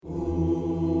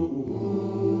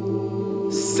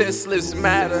Senseless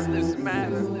matter.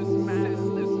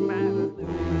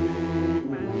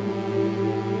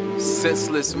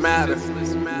 Senseless matter.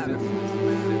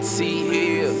 See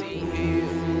here.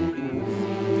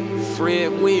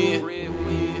 Fred Wynn.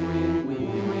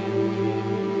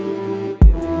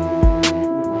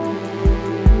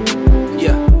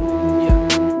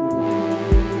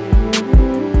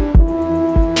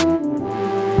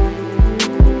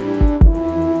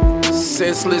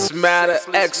 Senseless matter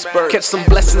expert. Catch some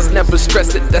blessings, never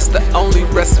stress it. That's the only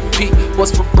recipe.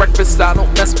 What's for breakfast? I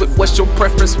don't mess with. What's your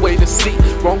preference? Wait and see.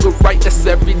 Wrong or right? That's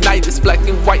every night. It's black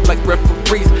and white like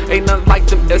referees. Ain't none like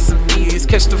them SMEs.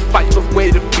 Catch the fight, but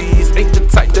wait the bees. Ain't the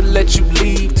type to let you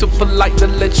leave. Too polite to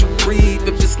let you breathe.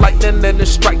 If it's lightning and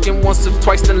it's striking once or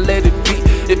twice, then let it be.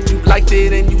 If you liked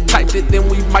it and you typed it, then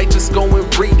we might just go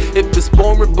and read. If it's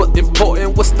boring but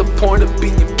important, what's the point of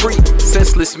being free?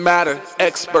 Senseless matter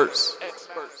experts.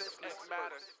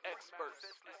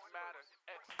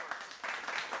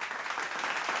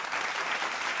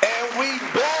 And we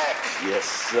back. Yes,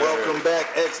 sir. Welcome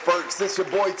back, experts. It's your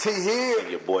boy T here.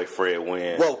 And your boy Fred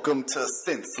Wynn. Welcome to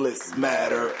Senseless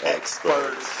Matter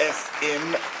Experts,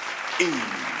 SME.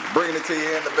 Bringing it to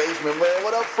you in the basement. Man,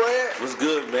 what up, Fred? What's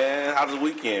good, man? How was the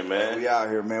weekend, man? We out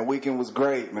here, man. Weekend was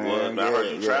great, man. I heard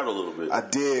you traveled a little bit. I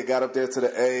did. Got up there to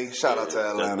the A. Shout out to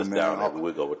Atlanta, let's man. down there.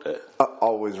 We go with that.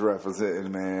 Always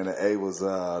representing, man. The A was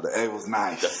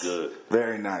nice. That's good.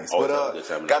 Very nice. Always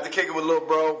But got to kick it with little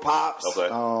bro Pops. Okay.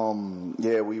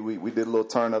 Yeah, we did a little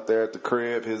turn up there at the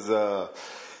crib.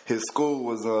 His school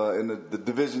was in the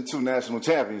Division II National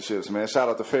Championships, man. Shout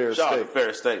out to Ferris State. Shout out to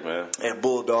Ferris State, man. And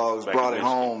Bulldogs brought it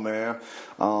home, man.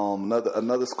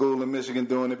 Another school in Michigan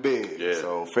doing it big. Yeah.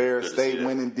 So Ferris State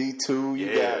winning D2.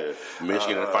 You got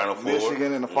Michigan in the Final Four.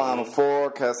 Michigan in the Final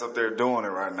Four. Cats up there doing it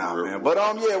right now, man. But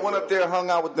went up there, hung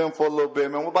out with them for a little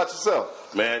bit, man. What about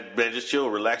yourself? Man, just chill,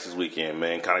 relax this weekend,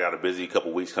 man. Kind of got a busy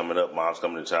couple weeks coming up. Mom's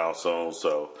coming to town soon,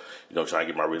 so trying to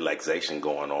get my relaxation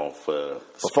going on for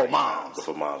moms.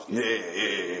 Before moms.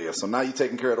 Yeah. So now you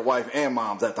taking care of the wife and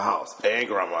moms at the house. And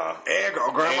grandma.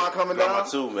 Grandma coming down? Grandma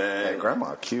too, man. Hey,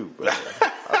 grandma cute, bro.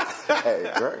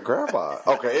 Hey, grandma.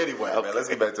 Okay, anyway, man, let's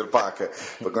get back to the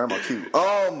podcast. But grandma cute.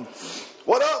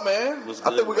 What up, man?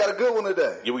 I think we got a good one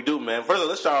today. Yeah, we do, man. First,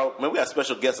 let's shout out, man. We got a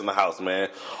special guest in the house, man.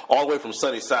 All the way from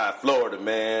Sunnyside, Florida,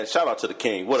 man. Shout out to the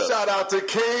King. What up? Shout out to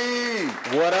King.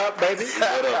 What up, baby?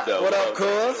 What up, though? What up,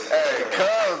 cuz? Hey,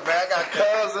 cuz, man. I got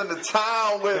cuz in the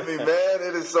town with me, man.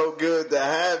 It is so good to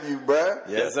have you, bruh.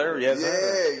 Yes, sir. Yes,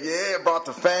 sir. Yeah. Brought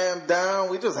the fam down.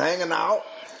 We just hanging out.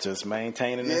 Just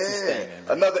maintaining and sustaining.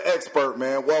 Man. Another expert,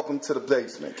 man. Welcome to the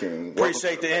basement, King.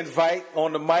 Appreciate the invite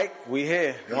on the mic. We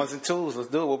here. Ones and twos. Let's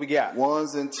do it. What we got?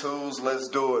 Ones and twos. Let's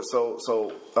do it.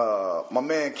 So, my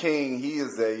man King, he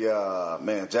is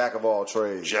a jack of all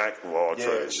trades. Jack of all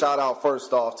trades. Shout out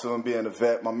first off to him being a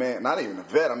vet. My man, not even a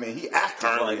vet. I mean, he active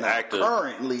Currently active.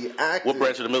 Currently active. What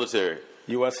branch of the military?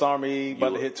 U.S. Army,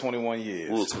 about to hit 21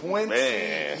 years. 20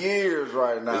 years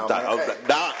right now, man.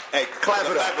 Hey, clap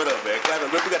it up, man. Clap it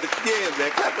up. We got the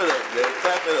man. Clap it up, man.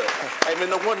 Clap it up. Hey,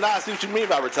 man, I see what you mean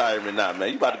by retirement now, man.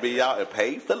 You about to be out and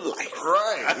paid for life.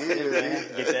 Right.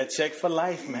 Yeah. Get that check for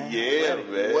life, man. Yeah,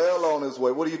 man. Well on his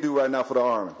way. What do you do right now for the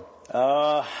Army?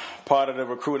 Part of the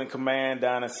recruiting command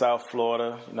down in South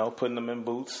Florida, putting them in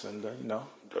boots and,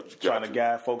 trying to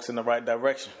guide folks in the right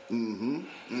direction.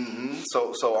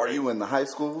 So are you in the high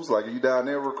schools? Like, are you down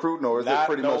there recruiting, or is it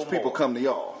pretty much people come to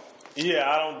y'all?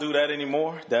 Yeah, I don't do that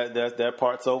anymore. That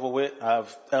part's over with.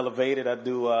 I've elevated. I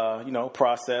do,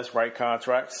 process, write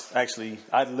contracts. Actually,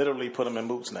 I literally put them in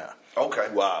boots now. Okay.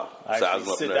 Wow. I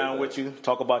actually sit down with you,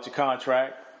 talk about your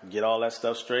contract, get all that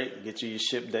stuff straight, get you your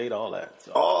ship date, all that.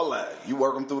 So. All that. You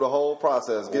work them through the whole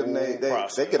process. Give them they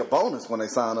get a bonus when they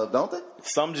sign up, don't they?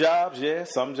 Some jobs, yeah.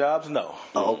 Some jobs, no.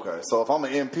 Oh, okay. So if I'm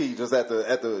an MP, just at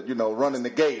the running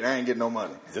the gate, I ain't getting no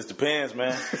money. Just depends,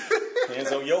 man.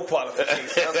 Depends on your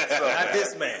qualifications. Not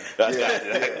this man.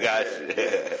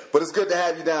 Gotcha. But it's good to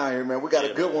have you down here, man. We got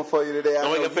a good one for you today. I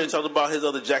ain't gonna finish talking about his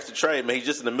other Jackson trade, man. He's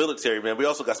just in the military, man. We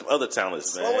also got some other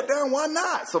talents, man. Slow it down. Why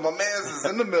not? So my man's is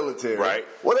in the military. Right.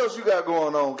 What else you got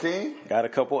going on, King? Got a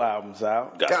couple albums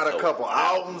out. Got a couple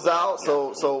albums out.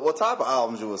 So what type of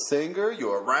albums? You a singer?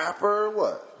 You a rapper?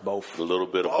 What? Both. A little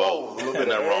bit of both. A little bit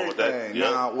Nothing of wrong with that. Yeah.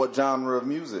 Now, what genre of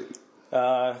music?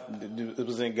 It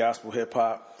was in gospel hip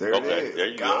hop. There it is. There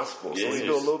you gospel. go. So you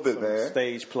do a little bit, man.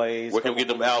 Stage plays. Where can we get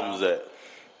them albums at?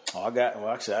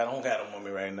 Actually, I don't got them on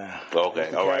me right now.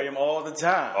 Okay, all right. Carry them all the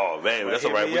time. Oh man, that's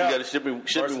all right. We got to ship me one of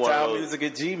those.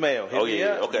 VersatileMusic@gmail.com.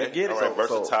 Okay. Get it. All right,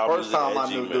 First time I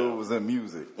knew dude was in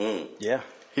music. Yeah.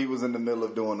 he was in the middle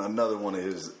of doing another one of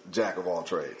his jack of all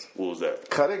trades. What was that?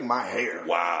 Cutting my hair.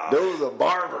 Wow. There was a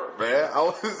barber, man. I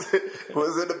was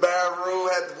in the bathroom,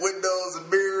 had the windows and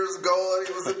mirrors going.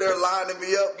 He was in there lining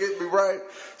me up, getting me right.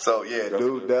 So, yeah,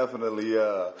 dude definitely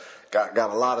got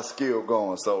a lot of skill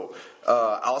going. So,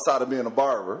 outside of being a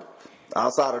barber,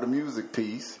 outside of the music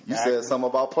piece, you said something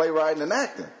about playwriting and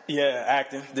acting. Yeah,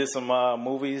 acting. Did some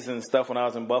movies and stuff when I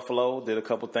was in Buffalo. Did a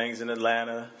couple things in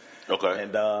Atlanta. Okay.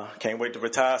 And can't wait to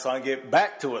retire so I can get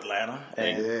back to Atlanta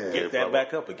and get that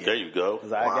back up again. There you go.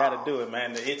 Because I got to do it,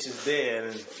 man. The itch is there,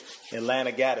 and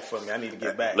Atlanta got it for me. I need to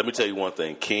get back. Let me tell you one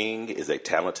thing. King is a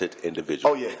talented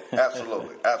individual. Oh, yeah.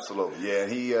 Absolutely. Absolutely. Yeah,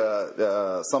 he,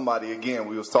 somebody, again,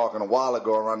 we was talking a while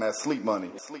ago around that sleep money.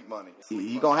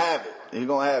 He going to have it. He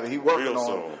going to have it. He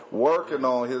working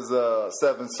on his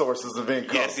 7 sources of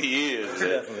income. Yes, he is.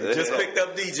 Definitely. Just picked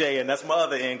up DJ, and that's my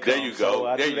other income. There you go. So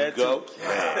I do that too.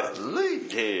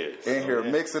 In here,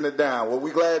 mixing it down. Well,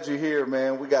 we glad you're here,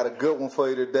 man. We got a good one for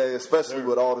you today, especially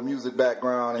with all the music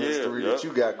background and history that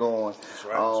you got going. That's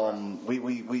right.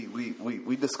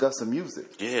 We discuss the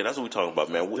music. Yeah, that's what we're talking about,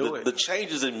 man. The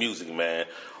changes in music, man.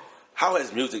 How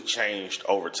has music changed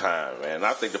over time, man? And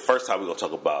I think the first time we're going to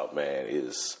talk about, man,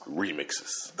 is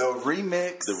remixes. The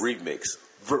remix.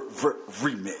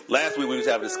 Last week we was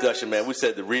having a discussion, man. We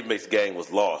said the remix game was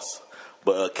lost.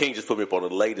 But King just put me up on the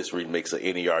latest remix of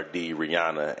NERD,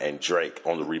 Rihanna, and Drake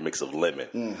on the remix of Lemon.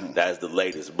 Mm-hmm. That is the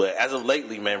latest. But as of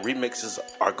lately, man, remixes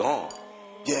are gone.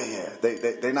 Yeah.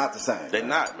 They're not the same. They're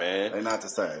not, man. They're not the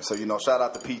same. So, shout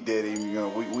out to P. Diddy.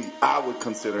 I would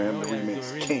consider him the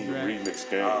remix king. Remix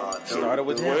king. Started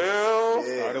with him.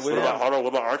 What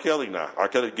about R. Kelly now? R.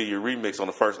 Kelly gave you a remix on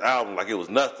the first album like it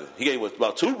was nothing. He gave us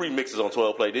about 2 remixes on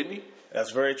 12 Play, didn't he? That's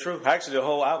very true. Actually, the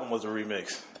whole album was a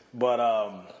remix. But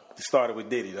it started with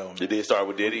Diddy, though. It did start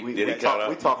with Diddy. We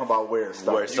talking about where it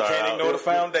started. You can't ignore the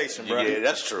foundation, bro. Yeah,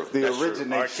 that's true. The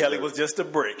origination. R. Kelly was just a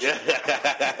brick.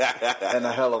 And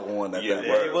a hell of a one at that.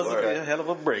 Yeah, it was a hell of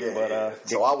a brick. Yeah, but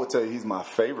so I would tell you he's my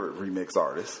favorite remix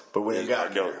artist. But when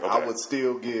I would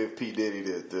still give P. Diddy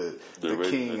the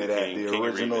king of that. The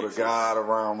original, the god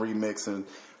around remixing.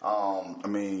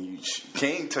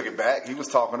 King took it back. He was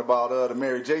talking about the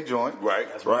Mary J joint. Right.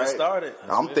 That's where it started.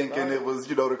 I'm thinking it was,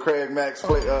 the Craig Max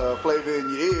flavor in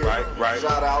your ear. Right.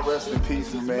 Shout out, rest in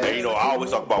peace, man. And I always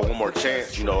talk about One More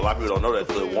Chance. A lot of people don't know that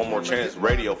the One More Chance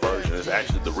radio version is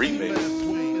actually the remix.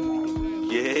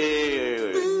 Yeah.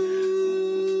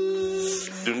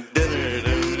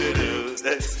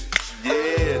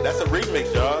 That's a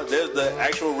remix, y'all. There's the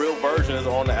actual real version is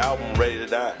on the album Ready to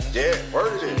Die. Yeah,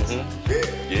 word it is.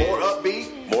 Mm-hmm. Yeah. More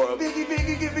upbeat.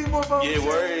 Biggie, give me more fun. Yeah,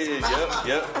 word it is.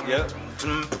 Yep.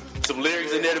 Some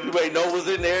lyrics in there that people ain't know was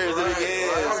in there. So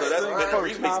that's the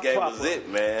remix game was it,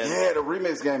 man. Yeah, the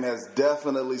remix game has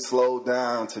definitely slowed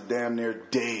down to damn near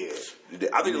dead.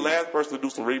 I think the last person to do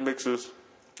some remixes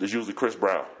is usually Chris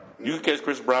Brown. You can catch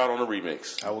Chris Brown on a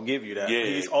remix. I will give you that. Yeah.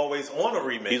 He's always on a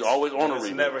remix. He's always on a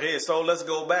remix. Never hit. So let's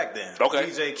go back then. Okay.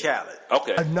 DJ Khaled.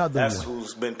 Okay. That's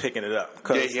who's been picking it up.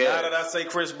 Because now that I say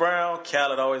Chris Brown,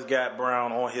 Khaled always got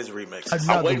Brown on his remix.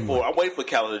 I'm waiting for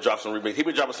Khaled to drop some remix. He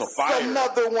been dropping some fire.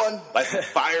 Another one. Like some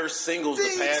fire singles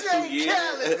the past 2 years.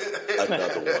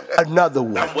 Another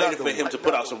one. I'm waiting for him to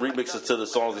put out some remixes to the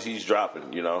songs that he's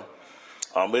dropping,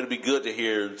 It'll be good to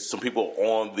hear some people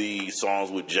on the songs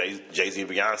with Jay-Z and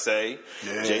Beyonce,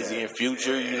 Jay-Z and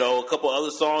Future, a couple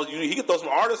other songs. He can throw some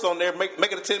artists on there, make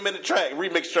it a 10-minute track,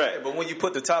 remix track. But when you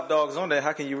put the top dogs on there,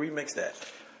 how can you remix that?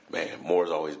 Man, more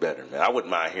is always better, man. I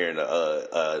wouldn't mind hearing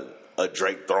a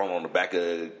Drake thrown on the back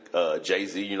of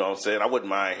Jay-Z, you know what I'm saying? I wouldn't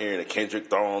mind hearing a Kendrick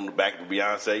thrown on the back of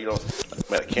Beyonce,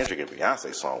 Man, a Kendrick and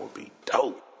Beyonce song would be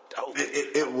dope.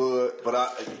 It would, but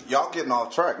y'all getting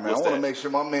off track, man. I want to make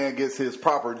sure my man gets his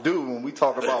proper due when we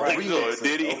talk about remixes,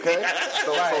 Diddy. Okay?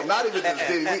 So not even just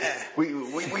Diddy.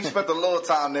 We spent a little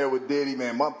time there with Diddy,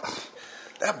 man.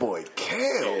 That boy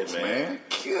kills, man.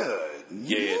 Good.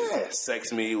 Yes.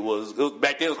 Sex Me was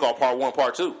back then. It was called Part 1,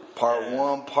 Part 2. Part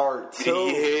 1, Part 2.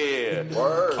 Yeah.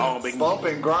 Word. Bump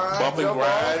and grind.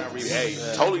 Hey,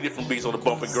 totally different beats on the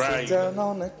bump and grind. Sit down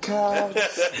on the couch.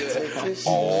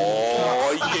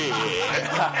 Oh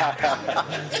yeah.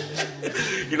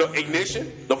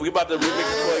 Ignition. Don't forget about the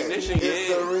remix to Ignition. It's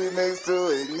the remix to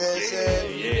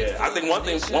Ignition. Yeah. I think one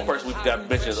person we got to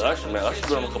mention is Usher, man. Usher's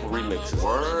been on a couple remixes.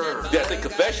 Word. Yeah, I think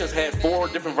Confessions had 4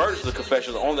 different versions of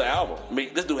Confessions on the album.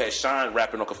 This dude had Shine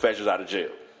rapping on Confessions out of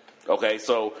jail. Okay,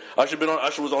 so Usher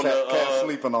was on Cat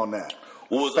sleeping on that.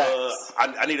 Was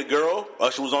I Need a Girl?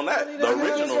 Usher was on that. The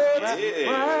original.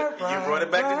 Yeah. You brought it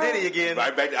back to Diddy again.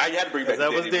 Right back. I had to bring it back to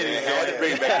That Diddy. was Diddy. Man. I had to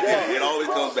bring it back to Diddy. It always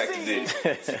comes back to Diddy.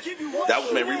 That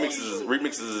was, man,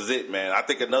 remixes is it, man. I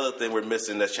think another thing we're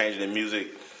missing that's changing in music,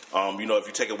 you know, if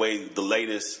you take away the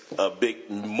latest big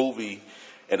movie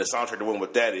and the soundtrack that went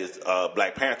with that is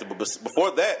Black Panther. But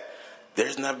before that,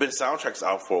 there's not been soundtracks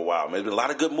out for a while. Man. There's been a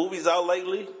lot of good movies out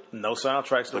lately. No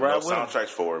soundtracks to But ride no with them. soundtracks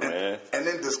for it, man. And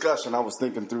in discussion, I was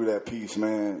thinking through that piece,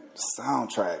 man.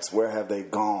 Soundtracks, where have they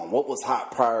gone? What was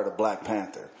hot prior to Black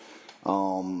Panther?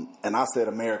 And I said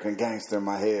American Gangster in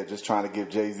my head, just trying to give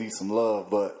Jay-Z some love.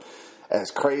 But as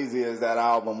crazy as that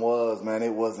album was, man,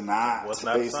 it was not, Was a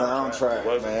not a soundtrack,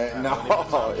 soundtrack. man. No,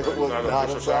 it was not not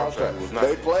an a official soundtrack. It was soundtrack. not.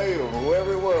 They played him,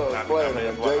 whoever it was, Not played him. nominated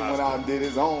And for Jay an went out and did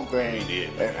his own thing. He did.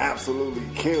 And absolutely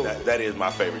killed it. That is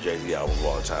my favorite Jay-Z album of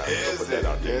all time. I'll put that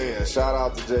out there. Yeah, shout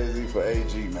out to Jay-Z for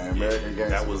AG, man. American Gangster.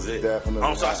 That was it.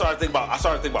 Definitely. So I started thinking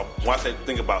about when I say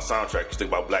think about soundtracks, you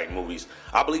think about black movies.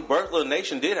 I believe Birth of a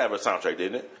Nation did have a soundtrack,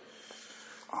 didn't it?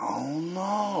 Oh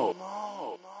no.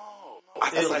 I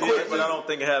feel like It did, but I don't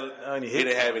think it had any it hits.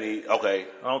 didn't have any. Okay,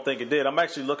 I don't think it did. I'm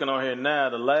actually looking on here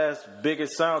now. The last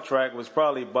biggest soundtrack was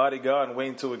probably Bodyguard and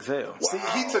Waiting to Exhale. See,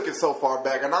 he took it so far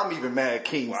back, and I'm even mad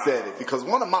King said it, because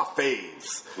one of my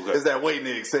faves is that Waiting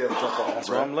to Exhale jump off. That's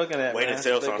what I'm looking at. Waiting man.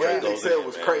 to Exhale soundtrack. Waiting to goes in Exhale there,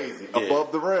 was man. crazy. Yeah.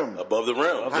 Above the Rim. Above the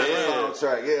Rim. That Yeah.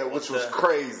 soundtrack, yeah, which was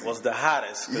crazy. Was the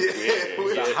hottest. Yeah, Yeah.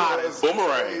 which The hottest. Boomerang.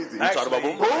 Crazy. You talked about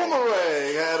Actually,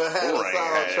 Boomerang. Had a Boomerang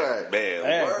soundtrack. had- Man,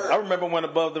 Man, Word. I remember when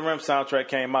Above the Rim soundtrack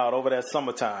came out over that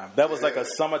summertime. That was like a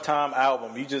summertime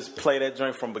album. You just play that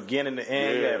joint from beginning to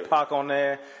end. You Yeah. had Pac on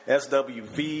there.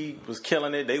 SWV was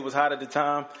killing it. They was hot at the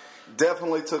time.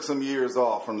 Definitely took some years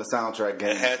off from the soundtrack game.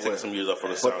 It had as well. taken some years off for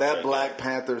the soundtrack. But that Black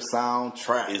Panther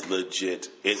soundtrack. is legit.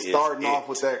 It is Starting it. off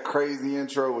with that crazy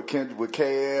intro with Kendrick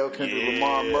Yeah.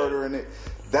 Lamar murdering it.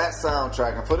 That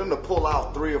soundtrack, and for them to pull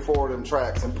out 3 or 4 of them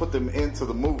tracks and put them into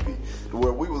the movie,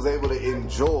 where we was able to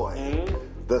enjoy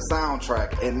the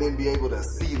soundtrack and then be able to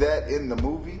see that in the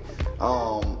movie,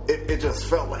 it just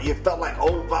felt like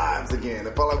old vibes again.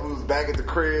 It felt like we was back at the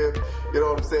crib, you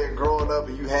know what I'm saying, growing up,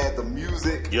 and you had the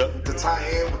music Yep. to tie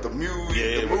in with the music,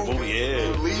 Yeah, the with the movie. movie, yeah.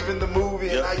 You're leaving the movie,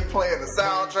 and Yep. now you playing the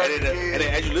soundtrack And then, again. and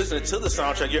then as you listen to the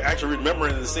soundtrack, you're actually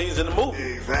remembering the scenes in the movie.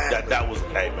 Exactly. That was,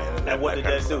 hey man. And what did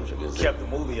Black that do? Panther soundtrack is it. Kept the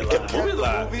movie alive. Kept the movie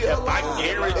alive. movie alive. I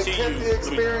guarantee It kept you. the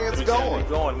experience let me tell you, going.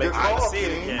 going, make Good you call, see it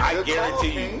King. again. I Good call, guarantee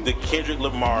you, King. the Kendrick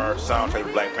Lamar soundtrack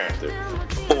of Black Panther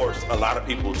forced a lot of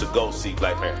people to go see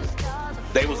Black Panther.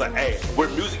 They was like, hey, we're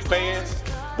music fans,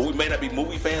 but we may not be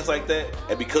movie fans like that.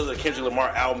 And because of the Kendrick Lamar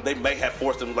album, they may have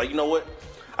forced them, like, you know what?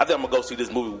 I think I'm going to go see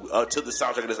this movie to the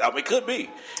soundtrack of this album. It could be.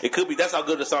 That's how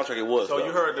good the soundtrack it was. So though.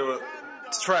 you heard the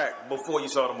track before you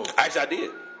saw the movie. Actually, I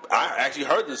did. I actually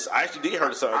heard this. I actually did hear the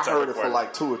soundtrack. I heard it for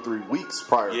like 2 or 3 weeks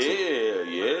prior to. Yeah.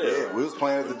 Yeah, we was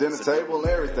playing at the dinner table and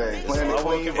everything, playing the I clean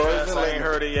won't confess, version. I ain't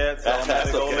heard it yet. So I'm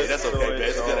That's gonna go okay. listen That's to okay, it, man.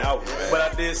 It's a good album, man. But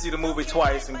I did see the movie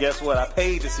twice, and guess what? I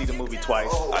paid to see the movie twice.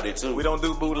 Oh. I did too. We don't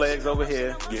do bootlegs over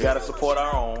here. We gotta support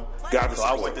our own. Gotta so I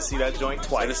support. went to see that joint And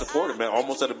twice. it's supported, man.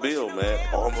 Almost at a bill, man.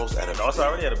 Almost at a No, bill. it's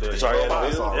already at a billion. It's already at a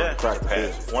It's bill? already Yeah. cracked the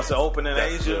bill. Once it opened in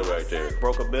That's Asia, good right there.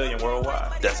 broke $1 billion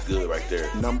worldwide. That's good right there.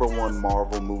 Number 1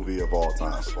 Marvel movie of all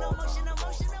time.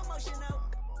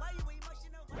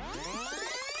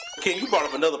 Ken, you brought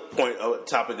up another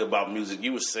topic about music.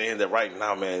 You were saying that right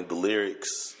now, man, the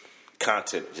lyrics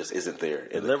content just isn't there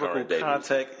in the current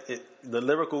day. The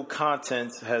lyrical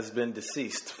content has been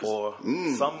deceased for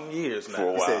some years now. For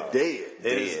a He while. said dead.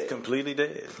 It is completely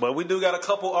dead. But we do got a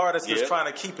couple artists Yeah. that's trying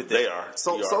to keep it there. They are.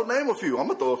 So They are. so name a few. I'm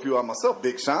gonna throw a few out myself.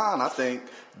 Big Sean, I think,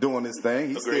 doing his thing.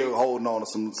 He's Agreed. still holding on to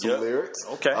some Yeah. lyrics.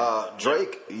 Okay.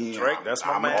 Drake. Drake, that's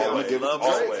my man. I'm gonna Always. give it to Love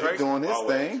Drake. Drake. He's doing his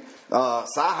Always. thing.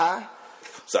 Sahai.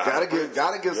 So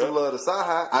Gotta give some Yeah. love to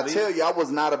Sahai. I tell you, I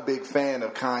was not a big fan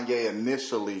of Kanye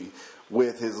initially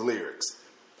with his lyrics.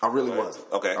 I really wasn't.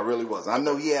 Okay. I really wasn't. I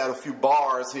know he had a few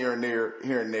bars here and there.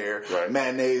 Right.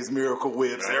 Mayonnaise, Miracle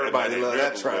Whips. Right. Everybody Mayonnaise, loved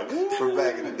that track Miracle Whip. from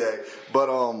back in the day. But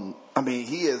I mean,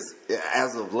 he is,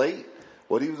 as of late,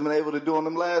 what he's been able to do on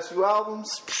them last few albums,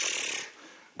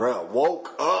 bruh,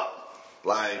 woke up,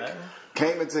 like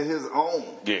came into his own.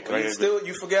 Yeah,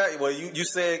 You forgot. Well, you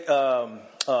said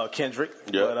Kendrick,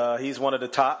 Yeah. but he's one of the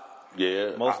top.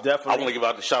 Yeah, Most definitely. I want to give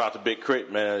out the shout out to Big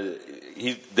Crit, man.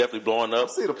 He's definitely blowing up.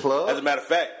 I see the plug. As a matter of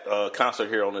fact, concert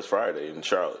here on this Friday in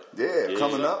Charlotte. Yeah,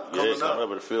 coming up. Coming up at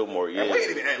the Fillmore. Yeah.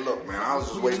 Hey, look, man, I was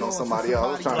just waiting on somebody else.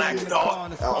 I was trying Black to get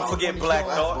Thought. Don't forget Black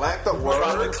Thought. Black Thought.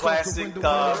 From the classic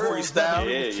freestyle.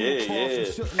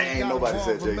 Yeah. Ain't nobody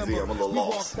said Jay-Z. I'm a little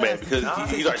lost. Man, because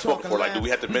he's already spoken for. Like, do we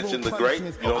have to mention the great?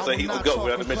 You know what I'm saying? He's the GOAT.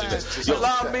 We have to mention that.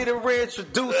 Allow me to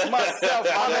reintroduce myself.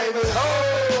 My name is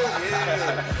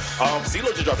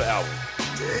CeeLo just dropped the album.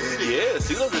 Yeah,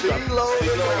 CeeLo just dropped.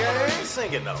 CeeLo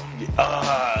singing though.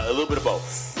 A little bit of both.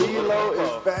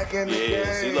 CeeLo is back in the game.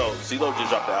 Yeah, CeeLo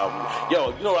just dropped the album.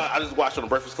 Yo, you know what I just watched on the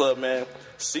Breakfast Club, man?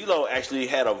 CeeLo actually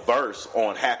had a verse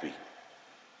on Happy.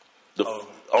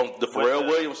 On the Pharrell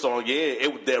Williams song,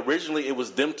 originally it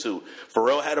was them two.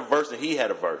 Pharrell had a verse and he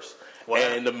had a verse. Wow.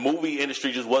 And the movie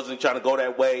industry just wasn't trying to go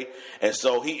that way, and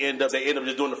so they ended up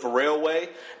just doing the Pharrell way.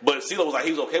 But CeeLo was like,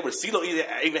 he was okay with it. CeeLo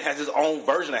even has his own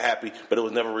version of Happy, but it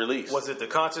was never released. Was it the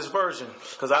conscious version?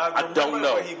 Because I don't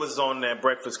know. When he was on that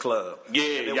Breakfast Club.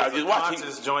 Yeah, y'all just watch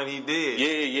conscious joint he did.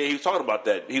 Yeah, he was talking about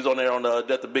that. He was on there on the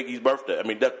Death of Biggie's birthday. I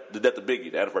mean, the Death of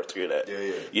Biggie, the anniversary of that.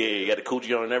 Yeah, he had the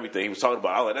Coochie on and everything. He was talking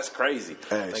about. I was like, that's crazy.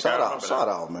 Hey, shout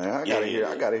out, man. I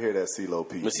gotta hear that CeeLo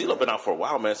piece. But CeeLo been out for a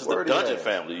while, man, since the Dungeon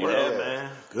family. You know,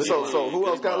 man. So who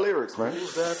else got lyrics, man?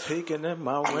 Who's that peeking in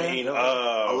my window? I mean,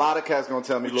 a lot of cats gonna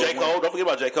tell me J. Cole. Don't forget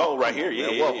about J. Cole right here.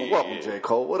 Welcome, J.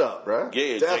 Cole. What up, bro?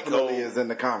 Yeah, definitely is in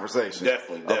the conversation.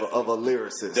 Definitely. Of a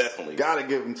lyricist. Definitely. Gotta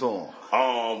give him to him.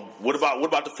 What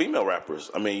about the female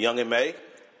rappers? I mean, Young M.A.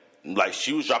 Like,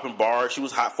 she was dropping bars. She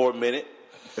was hot for a minute.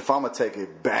 If I'm gonna take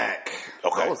it back,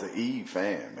 okay. I was an Eve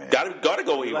fan, man. Gotta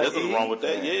go Eve. Like There's nothing wrong with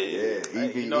that. Yeah.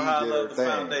 Eve, you know how I love the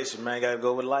foundation, man. Gotta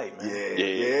go with Light, man.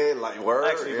 Yeah, like word.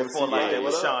 Actually, before Light, it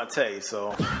was Shantae,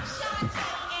 so.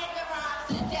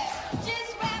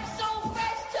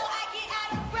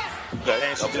 Okay.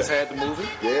 And she just had the movie.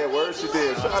 Yeah, word she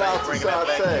did. Shout out to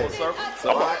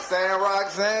Shantae.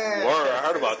 Roxanne. Word, I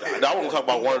heard about that. I want to talk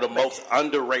about one of the most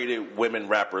underrated women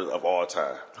rappers of all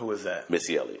time. Who is that?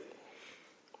 Missy Elliott.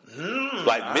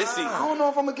 Like Missy, I don't know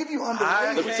if I'm gonna give you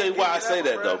underrated. Let me tell you why I say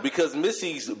that though, because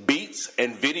Missy's beats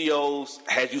and videos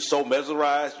had you so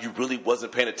mesmerized, you really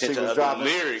wasn't paying attention to the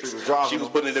lyrics. She was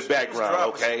putting in the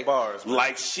background, okay? Bars,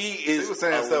 like she is was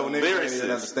saying stuff when niggas didn't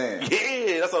even understand.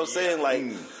 Yeah, that's what I'm saying.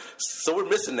 Like. So we're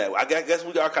missing that. I guess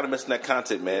we are kind of missing that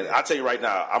content, man. I'll tell you right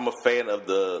now, I'm a fan of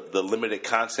the limited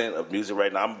content of music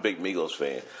right now. I'm a big Migos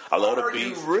fan. I love the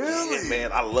beats. Really? Yeah,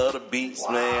 man. I love the beats,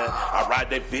 man. I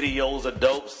ride their videos are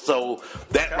dope. So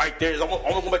that right there is, I'm going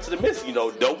to go back to the Missy, you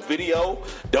know, dope video,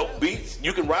 dope beats.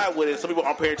 You can ride with it. Some people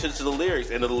aren't paying attention to the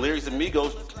lyrics. And the lyrics of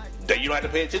Migos, that you don't have to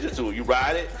pay attention to it. You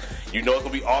ride it. You know it's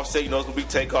going to be Offset. You know it's going to be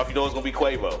Takeoff. You know it's going to be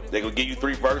Quavo. They're going to give you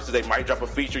 3 verses. They might drop a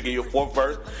feature, give you a 4th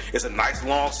verse. It's a nice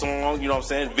long song. You know what I'm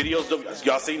saying? Videos,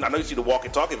 y'all seen? I know you see the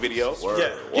walking talking videos.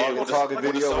 Walking talking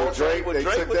video with Drake. They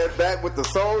took that back with the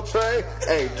Soul Train.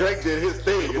 Hey, Drake did his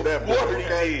thing in that movie.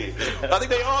 I think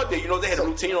they all did. You know, they had a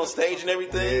routine on stage and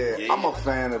everything. Yeah. I'm a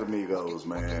fan of the Migos,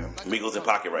 man. Migos in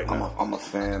pocket right now. I'm a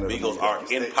fan of Migos. The Are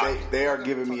in pocket. They are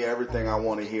giving me everything I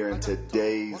want to hear in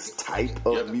today's type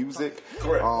of music.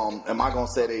 Correct. Am I going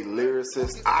to say they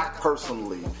lyricists? I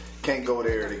personally can't go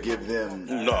there to give them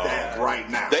that right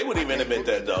now. They wouldn't even admit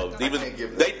that though.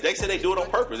 They say they do it on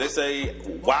purpose. They say,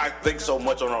 why think so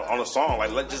much on a song?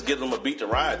 Like, let's just give them a beat to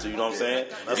ride to. You know what I'm saying?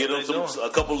 Give them a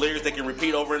couple lyrics they can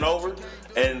repeat over and over,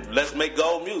 and let's make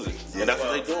gold music. And that's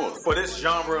what they're doing for this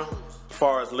genre. As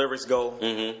far as lyrics go,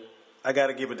 I got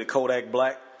to give it to Kodak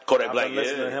Black. Kodak Black, I've been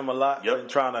listening to him a lot and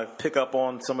trying to pick up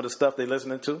on some of the stuff they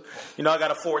listening to. You know, I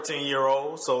got a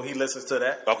 14-year-old, so he listens to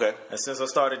that. Okay. And since I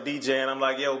started DJing, I'm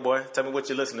like, yo, boy, tell me what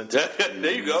you're listening to.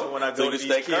 There you go. So when I go to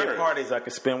these kid parties, I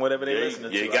can spin whatever they're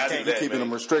listening to. You got to keeping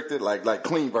them restricted, like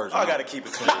clean version. I got to keep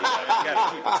it clean. I got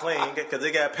to keep it clean because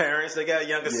they got parents, they got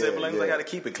younger siblings. I got to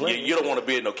keep it clean. Yeah, you don't want to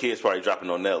be at no kids party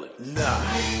dropping on Nelly. Nah.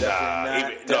 He's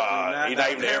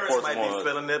not even the Air Force One. Might be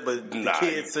feeling it, but the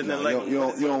kids sitting there like, you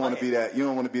don't want to be that. You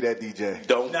don't want to be that DJ.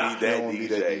 Don't be that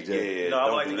DJ. Yeah, no,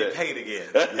 I like to get paid again.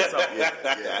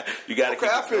 You got to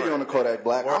keep I feel you on the Kodak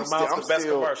Black. I'm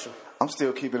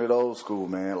still keeping it old school,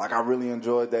 man. Like, I really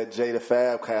enjoyed that Jada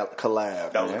Fab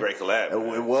collab. That was a great collab.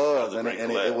 It was, and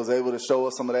it was able to show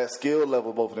us some of that skill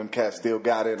level both of them cats still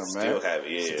got in them, man. Still have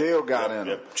it, yeah. Still got in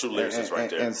them. True lyricists right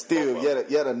there. And still,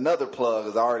 yet another plug,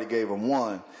 as I already gave them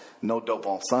one, No Dope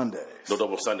on Sundays. No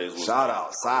Dope on Sundays. Shout out,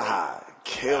 Sci-Hi.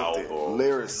 Killed it.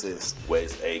 Lyricist.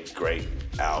 Was a great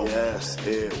album. Yes,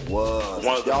 it was.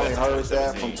 Y'all ain't heard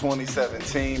that from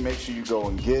 2017. Make sure you go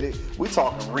and get it. We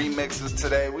talking remixes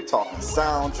today. We talking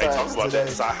soundtracks talking about today. that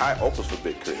Sci-Hi Opus for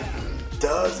Big Crit.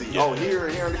 Does he? Yeah. Oh, here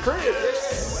in the crib.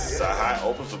 It's a high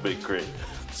open for Big Crit.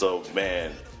 So,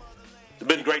 man, it's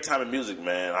been a great time in music,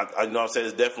 man. I know I'm saying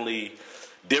it's definitely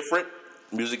different.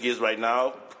 Music is right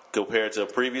now compared to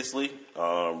previously.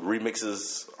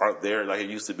 Remixes aren't there like it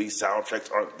used to be.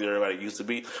 Soundtracks aren't there like it used to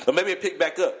be. But maybe it picked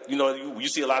back up. You know, you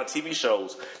see a lot of TV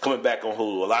shows coming back on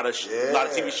Hulu. A lot of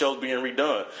TV shows being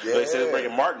redone. Yeah. They said they're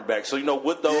bringing Martin back. So, you know,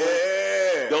 with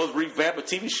those revamp of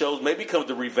TV shows, maybe comes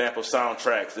the revamp of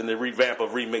soundtracks and the revamp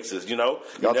of remixes. You know,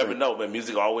 you never know, man.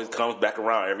 Music always comes back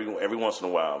around every once in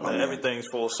a while, man. Everything's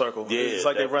full circle. Yeah, it's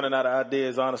like they're running out of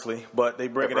ideas, honestly, but they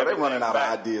bringing They're everything running out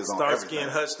back. of ideas on Starsky everything.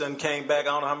 and Hutch done came back.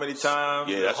 I don't know how many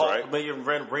times. Yeah, that's Hulk right. Being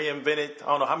reinvented. I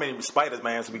don't know how many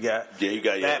Spider-Mans we got. Yeah, you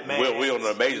got Batman. We're on an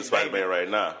amazing Spider-Man right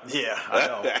now. Yeah, I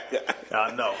know.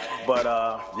 I know. But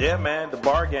yeah, man, the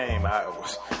bar game.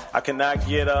 I cannot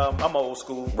get. I'm old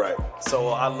school, Right. So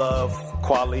I love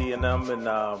Kweli and them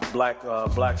and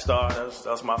Black Star.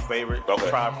 That's my favorite. Okay.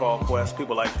 Tribe Called Quest,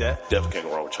 people like that. Definitely can't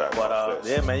go wrong with Tribe Called But Quest.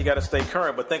 yeah, man, you got to stay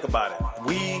current. But think about it.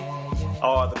 We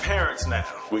are the parents now.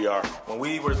 We are. When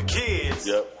we were the kids,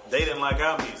 they didn't like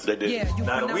our music. They did.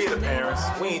 Now that we're the parents,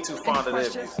 we ain't too fond of their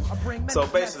music. So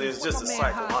basically, it's just a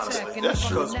cycle, honestly. That's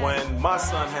true. Because when my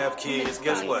son have kids,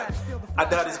 guess what? I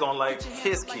doubt he's gonna like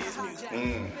his kids' music,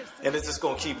 and it's just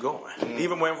gonna keep going.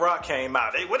 Even when rock came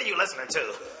out, hey, what are you listening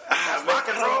to? Rock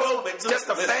and roll, just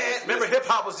a fad. Remember, hip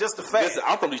hop was just a fad. Listen,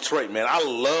 I'm from Detroit, man. I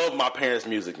love my parents'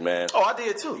 music, man. Oh, I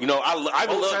did too. You know, I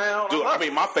Motown, love. Dude, I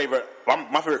mean, my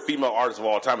favorite female artist of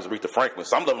all time is Aretha Franklin.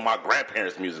 So I'm loving my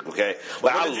grandparents' music. Okay,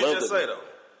 But like, what did you just say though?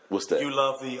 What's that? You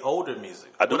love the older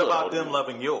music. I do What love about older them music.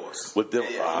 loving yours? With them,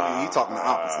 He talking the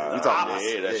opposite. He talking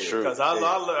the yeah, that's true. Because I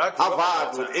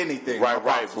vibe with anything. Right, my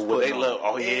right. pops But was what they putting love,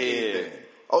 on. oh yeah. Anything.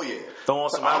 Oh yeah. Throwing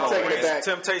some I'm taking it back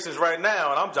Temptations right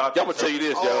now, and I'm Yeah, I'm gonna tell you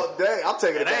this, yo. all day. I'm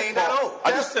taking it back. ain't that old.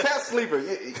 Cat Sleeper. I'm about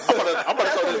to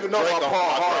Cats throw don't this even know drink about off Paul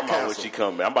my grandma when Hardcastle. she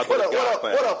come, man. I'm about to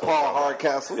What up, Paul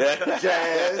Hardcastle?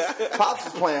 Jazz. Pops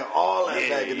was playing all that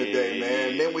back in the day,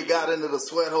 man. Then we got into the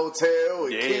Sweat Hotel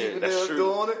with King and that's them true.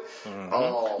 doing it.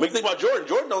 Oh, When you think about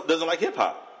Jordan, doesn't like hip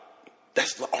hop.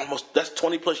 That's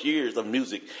 20 plus years of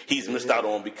music he's missed out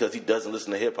on because he doesn't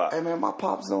listen to hip hop. hey man, my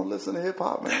pops don't listen to hip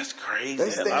hop, man. That's crazy. They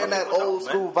A stay lot in of that people don't, old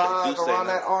school man. They vibe do stay around in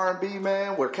that R&B,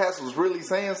 man, where Cass was really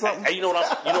saying something. And you know what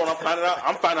I'm finding out?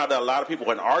 I'm finding out that a lot of people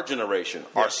in our generation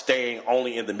are staying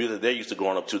only in the music they're used to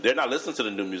growing up to. They're not listening to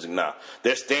the new music now.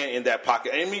 They're staying in that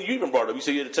pocket. I mean, you even brought it up. You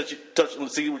said you had to touch and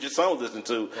see what your son was listening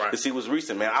to see what's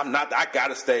recent, man. I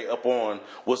gotta stay up on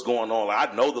what's going on. Like,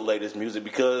 I know the latest music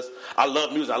because I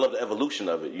love music. I love the evolution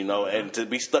of it, you know, and to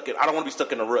be stuck I don't want to be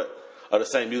stuck in the rut of the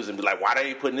same music and be like, why they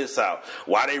ain't putting this out?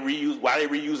 Why they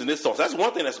reusing this song? So that's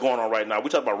one thing that's going on right now.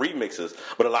 We talk about remixes,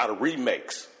 but a lot of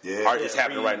remakes is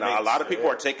happening right now. A lot of people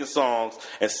are taking songs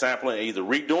and sampling and either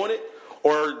redoing it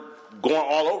or going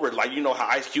all over it, like you know how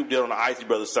Ice Cube did on the Isley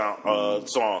Brothers song.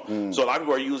 So a lot of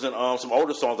people are using some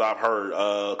older songs I've heard.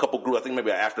 A couple groups, I think maybe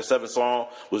an After 7 song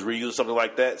was reused, something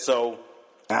like that. So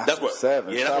that's what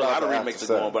a lot of remixes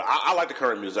are going. But I like the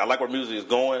current music. I like where music is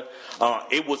going.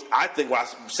 I think when I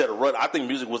said a rut, I think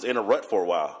music was in a rut for a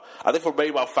while. I think for maybe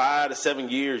about 5 to 7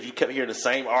 years, you kept hearing the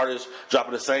same artist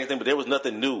dropping the same thing, but there was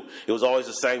nothing new. It was always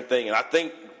the same thing. And I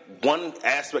think one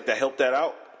aspect that helped that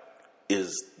out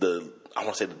is I want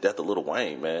to say the death of Lil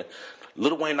Wayne, man.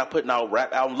 Lil Wayne not putting out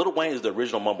rap album. Lil Wayne is the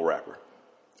original mumble rapper.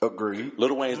 Agreed.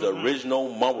 Lil Wayne's the original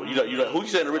mumble. You know who you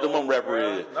saying the original mumble rapper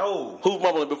is? No. Who's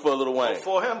mumbling before Lil Wayne?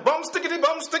 For him, bum stickity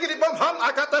bum hum.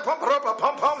 I got that pump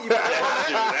pum. You got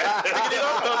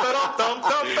that?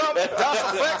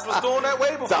 Das Effects was doing that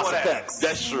way before that.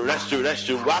 That's true. Well,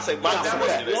 I say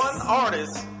That was one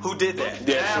artist who did that.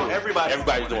 Yeah, now true.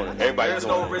 everybody's doing it. There's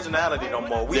no originality no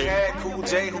more. We had Cool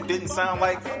J, who didn't sound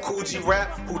like Cool G Rap,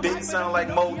 who didn't sound like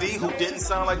Mo D, who didn't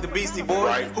sound like the Beastie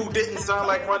Boys, who didn't sound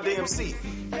like Run DMC.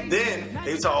 Then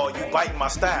they would say, oh, you biting my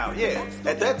style. Yeah.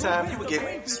 At that time, you would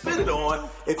get spitted on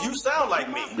if you sound like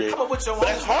me. Yeah. Come up with your own. But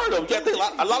that's hard, though. You gotta think,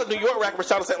 a lot of New York rappers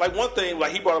sound the same. Like, one thing,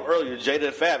 like he brought up earlier, the Jada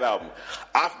and Fab album.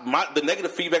 The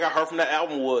negative feedback I heard from that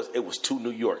album was it was too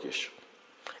New Yorkish.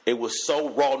 It was so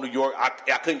raw New York. I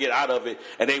couldn't get out of it.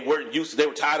 And they weren't used to they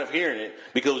were tired of hearing it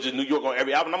because it was just New York on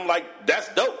every album. And I'm like,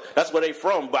 that's dope. That's where they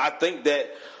from. But I think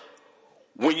that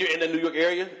when you're in the New York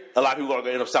area, a lot of people are going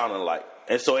to end up sounding alike.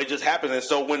 And so it just happens. And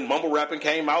so when mumble rapping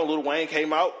came out, Lil Wayne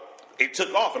came out, it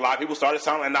took off. A lot of people started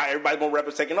sounding, and now everybody mumble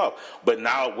rapping is taking off. But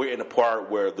now we're in the part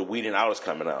where the Weed and Out is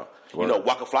coming out. Word. You know,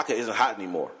 Waka Flocka isn't hot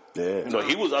anymore. Yeah. You know,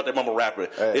 he was out there mumble rapping.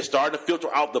 Hey. It started to filter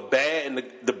out the bad and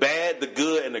the bad, the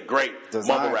good, and the great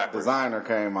mumble rappers. Designer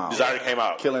came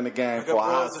out. Killing the game for a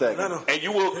hot second. And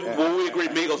will we agree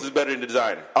Migos is better than the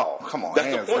Designer? Oh, come on.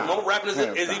 That's the point. Mumble rapping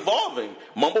is evolving.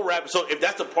 Mumble rap. So if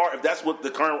that's if that's what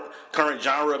the current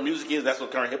genre of music is, that's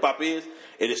what current hip hop is.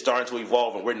 It is starting to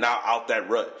evolve, and we're now out that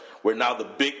rut. We're now the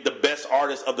best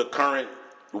artists of the current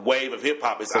wave of hip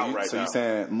hop is out right now. So you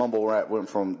saying mumble rap went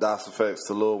from Das EFX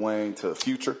to Lil Wayne to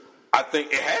Future? I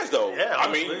think it has though. Yeah,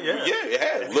 I mean, it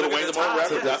has. Lil Wayne's a mumble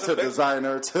rapper. To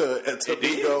Designer to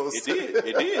Migos.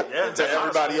 It did. Yeah, to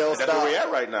everybody else. That's where we're at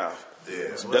right now.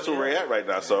 Yeah, that's where we're at right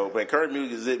now. So, man, current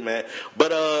music is it, man.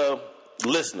 But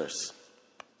listeners,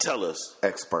 tell us,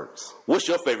 experts, what's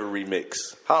your favorite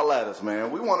remix? Holla at us,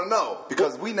 man. We want to know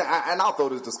because and I'll throw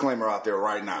this disclaimer out there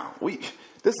right now.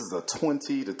 This is a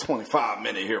 20 to 25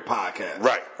 minute here podcast,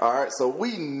 right? All right, so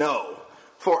we know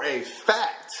for a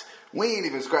fact we ain't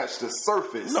even scratched the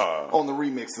surface on the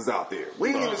remixes out there. We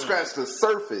ain't even scratched the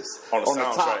surface on the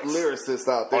top lyricists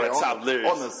out there,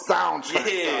 on the soundtracks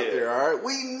out there. All right,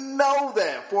 we know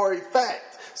that for a fact.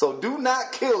 So do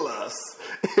not kill us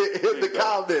in the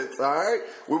comments, all right?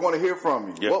 We want to hear from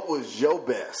you. Yep. What was your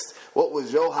best? What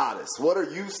was your hottest? What are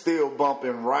you still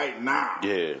bumping right now?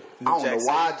 Yeah. I don't know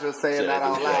why just saying that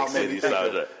out loud made me think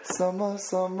summertime.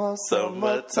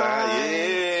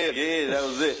 Yeah, that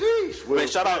was it. Sheesh, man,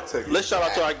 let's shout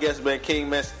out to our guest, man, King,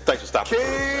 man. Thanks for stopping.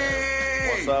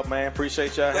 What's up, man?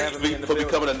 Appreciate y'all having me for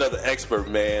becoming another expert,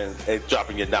 man, and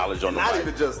dropping your knowledge on the mic. Not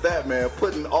even just that, man.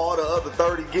 Putting all the other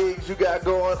 30 gigs you got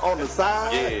going on the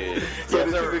side. Yeah. So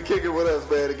that you can kick it with us,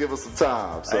 man, and give us some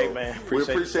time. So hey, man. We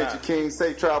appreciate you, King.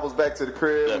 Safe travels back to the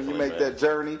crib when you make that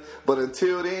journey. But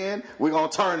until then, we're going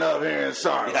to turn up here in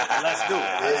Charlotte. Let's do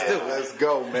it. Let's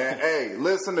go, man. Hey,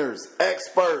 listeners,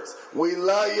 experts, we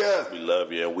love you. We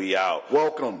love you. We out.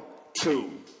 Welcome to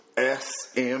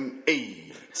SME.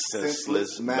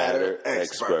 Senseless Matter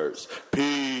Experts.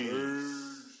 Peace.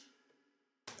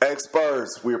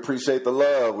 Experts, we appreciate the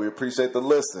love. We appreciate the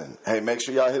listen. Hey, make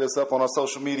sure y'all hit us up on our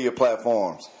social media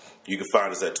platforms. You can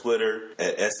find us at Twitter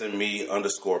at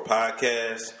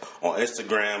SME_podcast, on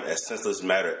Instagram at Senseless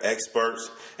Matter Experts,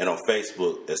 and on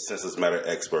Facebook at Senseless Matter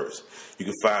Experts. You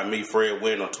can find me, Fred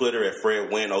Wynn, on Twitter at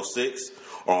FredWynn06,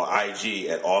 or on IG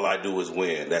at All I Do Is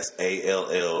Win. That's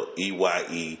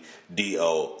ALLEYEDOISWYNN.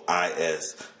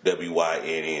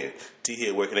 T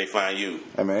Hib, where can they find you?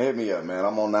 Hey man, hit me up, man.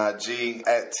 I'm on IG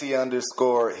at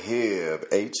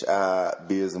T_Hib. HI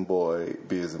B as in boy,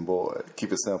 B as in boy.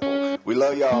 Keep it simple. We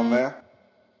love y'all, man.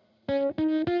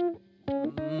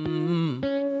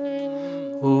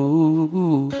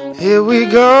 Ooh, here we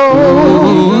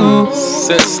go.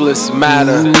 Senseless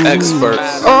Matter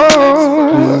Experts.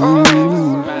 Oh.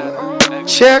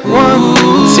 Check one,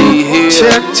 T here.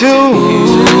 check two.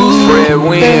 Fred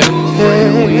Wynn.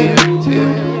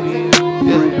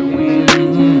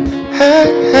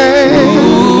 Hey, hey,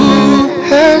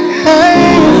 hey,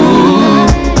 hey.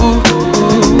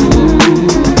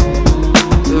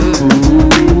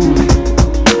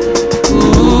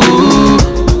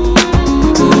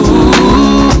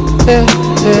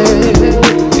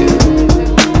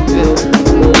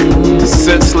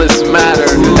 Senseless Matter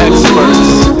Experts.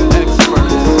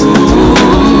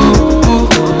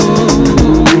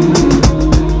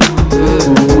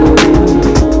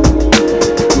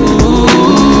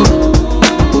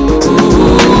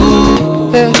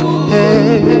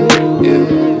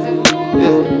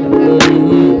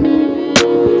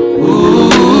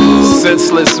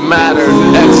 Senseless Matter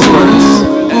Experts.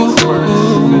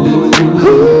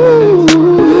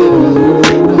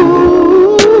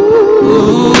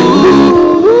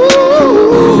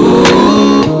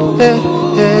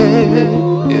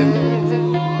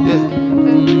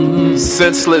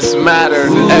 Senseless Matter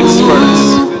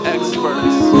Experts.